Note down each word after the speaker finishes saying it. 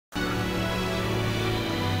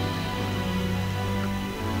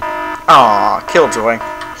Aw, Killjoy.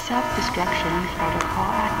 Self-destruction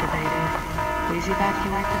protocol activated. Please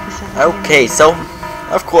evacuate the facility. Okay, so,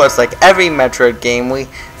 of course, like every Metroid game, we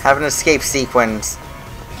have an escape sequence.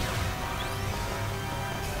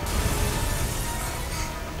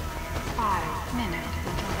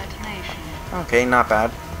 Okay, not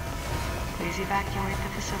bad. Please evacuate the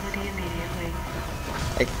facility immediately.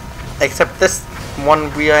 Except this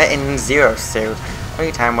one, we are in Zero Suit.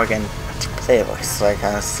 Every time we're gonna play, it looks like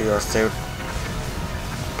a Zero Suit.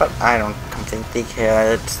 But I don't completely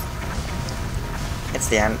care. It's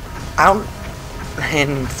the end. Out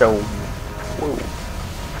and so. Whoa.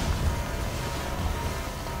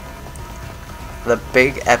 The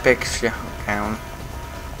big epic showdown.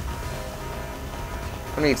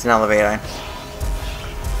 Who needs an elevator?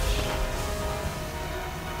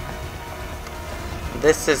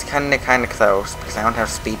 This is kinda close because I don't have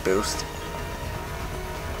speed boost.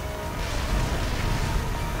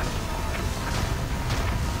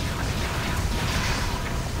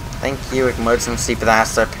 Thank you, emergency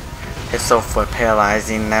blaster pistol for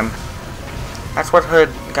paralyzing them. That's what her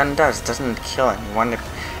gun does. It doesn't kill anyone, it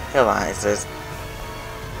paralyzes.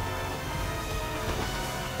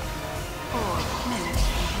 4 minutes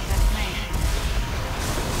until detonation.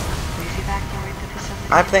 Please evacuate the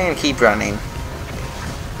facility. I plan to keep running.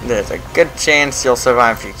 There's a good chance you'll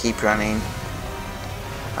survive if you keep running.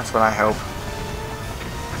 That's what I hope.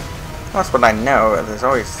 That's what I know. There's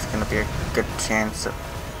always going to be a good chance of...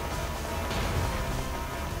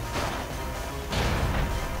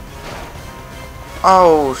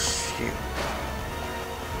 Oh, shoot.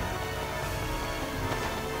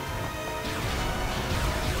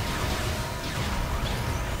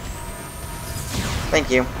 Thank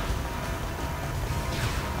you.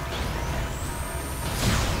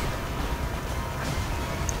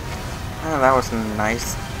 Oh, that was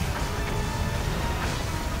nice.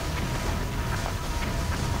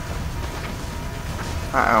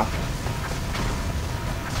 Uh-oh.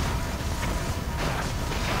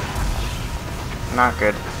 Not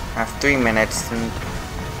good. I have 3 minutes, and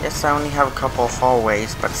yes, I only have a couple of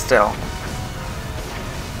hallways, but still. 3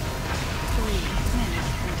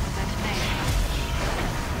 minutes until detonation.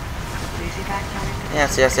 Please evacuate the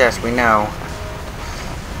Yes, we know.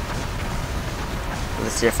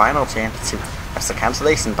 This is your final chance to press the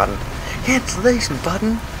cancellation button. Cancellation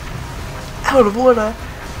button? Out of order?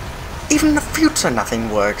 Even in the future, nothing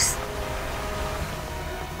works.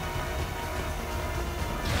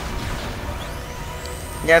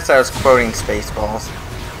 Yes, I was quoting Spaceballs.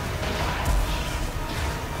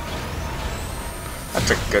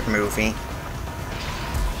 That's a good movie.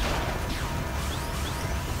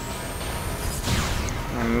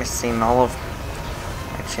 I'm missing all of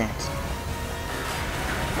my chance.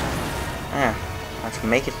 Yeah, I have to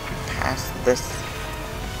make it past this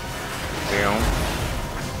room.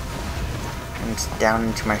 And it's down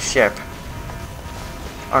into my ship.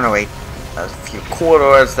 Oh no, wait. A few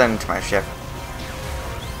corridors, then into my ship.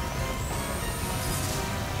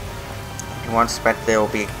 Once, but there will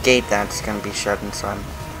be a gate that's going to be shut inside.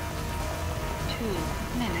 2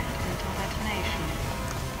 minutes until detonation.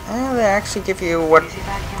 And they actually give you what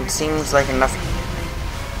it seems like enough.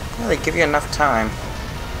 Yeah, they give you enough time.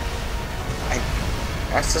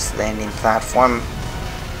 That's just landing platform.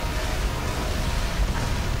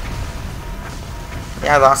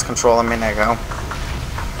 Yeah, I lost control a minute ago.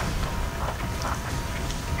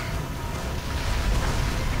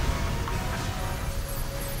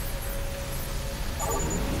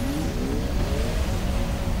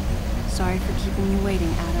 Sorry for keeping you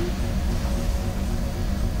waiting, Adam.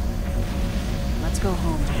 Let's go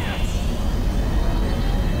home.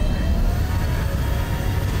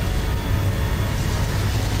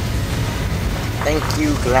 Thank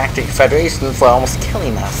you, Galactic Federation, for almost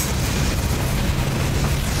killing us.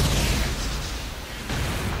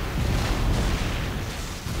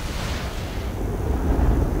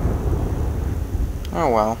 Oh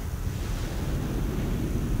well.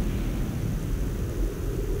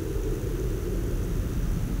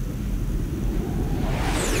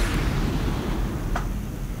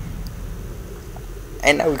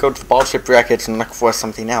 And now we go to the ball ship wreckage and look for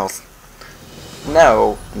something else.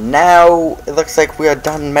 No. Now it looks like we are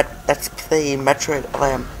done. Let's play Metroid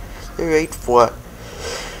Lamb. You're right for.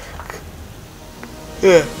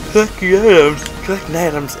 Yeah, collecting items. Collecting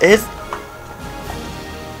items is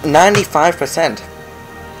 95%.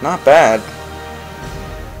 Not bad.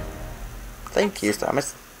 Thank you,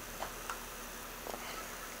 Thomas.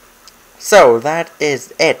 So that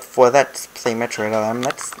is it for Let's Play Metroid Lamb.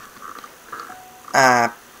 Let's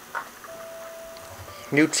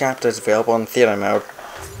new chapters available in theater mode.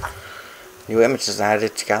 New images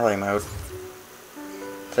added to gallery mode.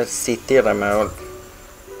 Let's see theater mode.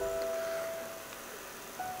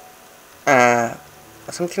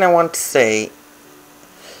 Something I want to say.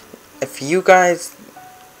 If you guys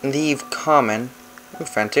leave comment,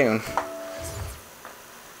 Fantoon.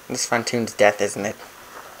 This Fantoon's death, isn't it?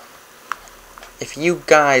 If you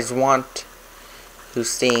guys want to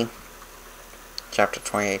see chapter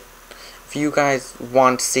 28, if you guys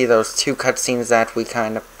want to see those 2 cutscenes that we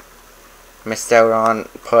kind of missed out on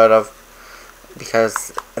part of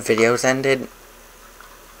because videos ended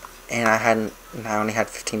and I only had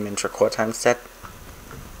 15 minutes record time set.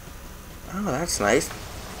 Oh, that's nice.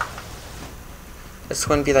 This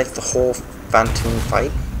wouldn't be like the whole Fantoon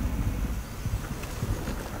fight.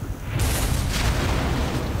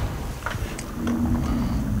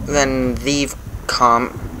 Then leave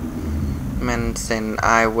comments and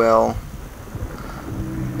I will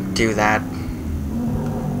do that.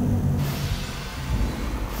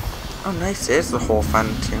 Oh nice, it is the whole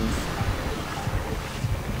Fantoon.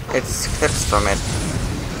 It's clips from it.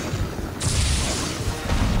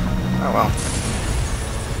 Oh well.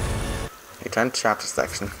 Return to chapter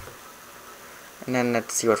section. And then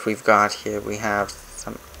let's see what we've got here. We have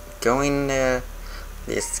some going there,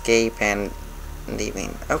 the escape, and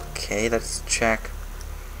leaving. Okay, let's check.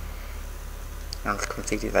 I don't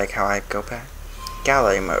completely like how I go back.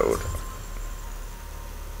 Gallery mode.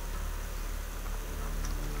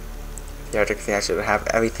 Theoretically, I should have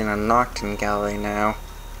everything unlocked in gallery now.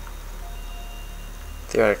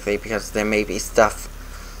 Theoretically, because there may be stuff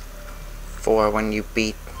for when you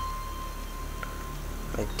beat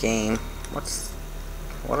the game.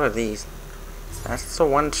 What are these? That's the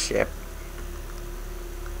one ship.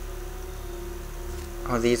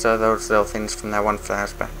 Oh, these are those little things from that one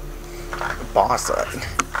flashback. Boss art.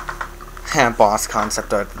 Boss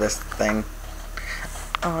concept art, this thing.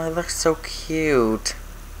 Oh, it looks so cute.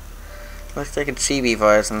 Looks like a chibi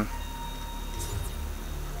version.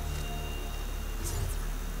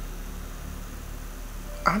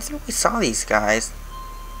 I don't think we saw these guys.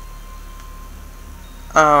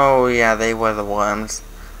 Oh yeah, they were the worms.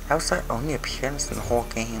 That was their only appearance in the whole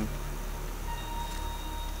game.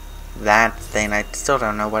 That thing, I still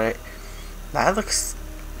don't know what it... That looks...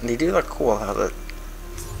 They do look cool, how the...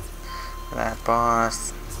 That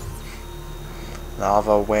boss...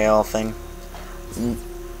 Lava whale thing.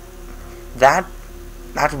 That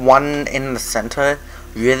one in the center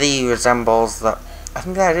really resembles the... I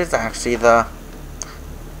think that is actually the...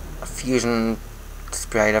 fusion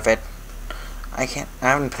sprite of it. I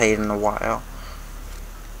haven't played in a while.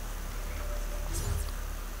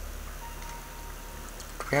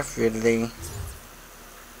 Do we have Ridley?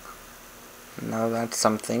 No, that's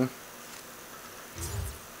something.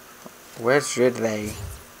 Where's Ridley?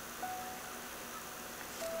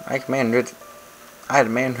 I command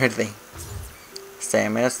Ridley.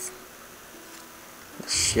 Samus. The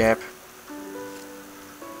ship.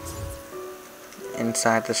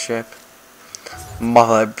 Inside the ship.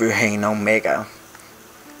 Mother Brain Omega.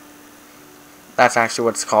 That's actually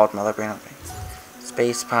what it's called, Mother Brain Omega.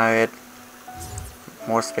 Space Pirate.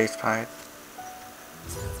 More Space Pirate.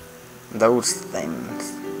 Those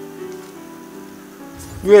things.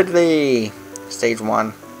 Ridley! Stage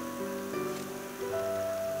 1.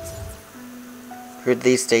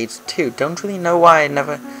 Ridley Stage 2. Don't really know why I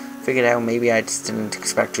never figured out. Maybe I just didn't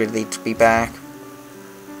expect Ridley to be back.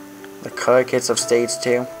 The color kits of Stage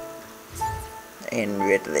 2. And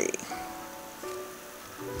Ridley.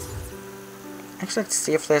 Actually, let's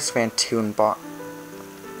see if there's Fantoon bot.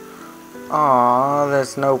 Aww,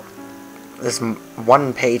 there's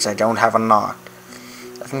one page I don't have unlocked.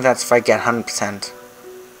 I think that's if I get 100%.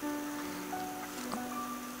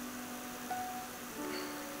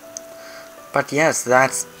 But yes,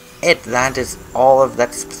 that's it. That is all of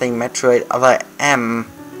that thing. Metroid Other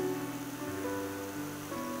M.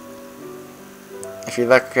 If you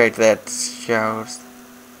look right there, it shows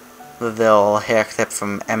the little hair clip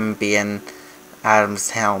from M being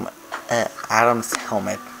Adam's helmet.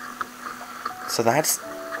 So that's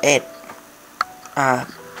it.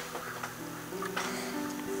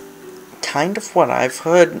 Kind of what I've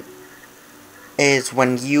heard is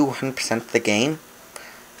when you 100% the game,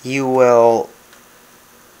 you will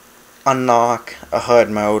unlock a herd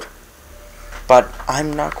mode. But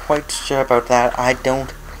I'm not quite sure about that. I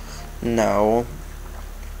don't know.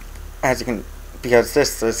 As you can, because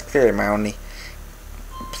this is clearly my only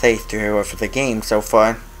playthrough of the game so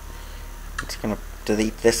far. I'm just gonna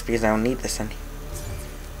delete this because I don't need this any.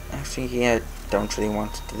 Actually, yeah, I don't really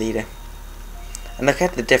want to delete it. And look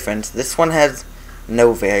at the difference. This one has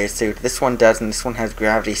no various suit. This one doesn't. This one has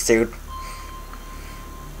gravity suit.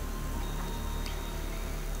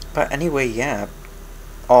 But anyway, yeah,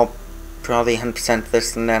 I'll probably 100%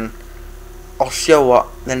 this, and then I'll show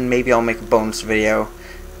up, then maybe I'll make a bonus video.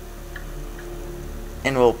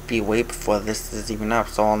 And it will be way before this is even up,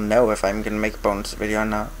 so I'll know if I'm gonna make a bonus video or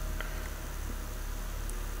not.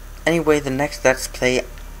 Anyway, the next Let's Play,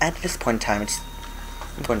 at this point in time,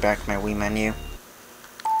 I'm going back to my Wii menu.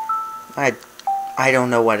 I don't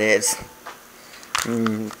know what it is.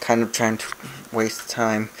 I'm kind of trying to waste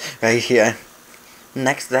time right here.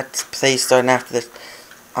 Next Let's Play starting after this.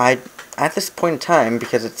 At this point in time,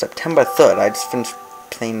 because it's September 3rd, I just finished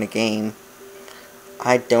playing the game.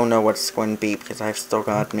 I don't know what it's going to be, because I've still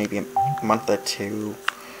got maybe a month or two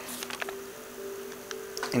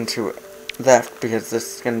into that, because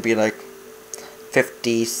this is going to be like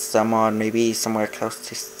 50 some odd, maybe somewhere close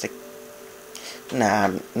to 6.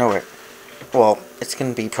 Nah, nowhere. Well, it's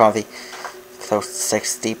going to be probably close to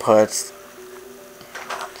 60, but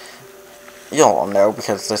you'll all know,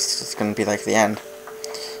 because this is going to be like the end.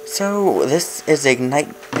 So, this is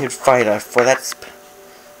IgnitedFighter for Let's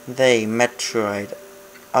Play Metroid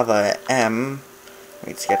Other M.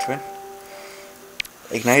 Let's get to it.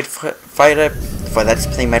 IgnitedFighter for Let's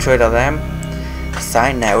Play Metroid Other M.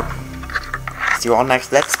 Sign out. See you all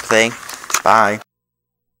next Let's Play. Bye.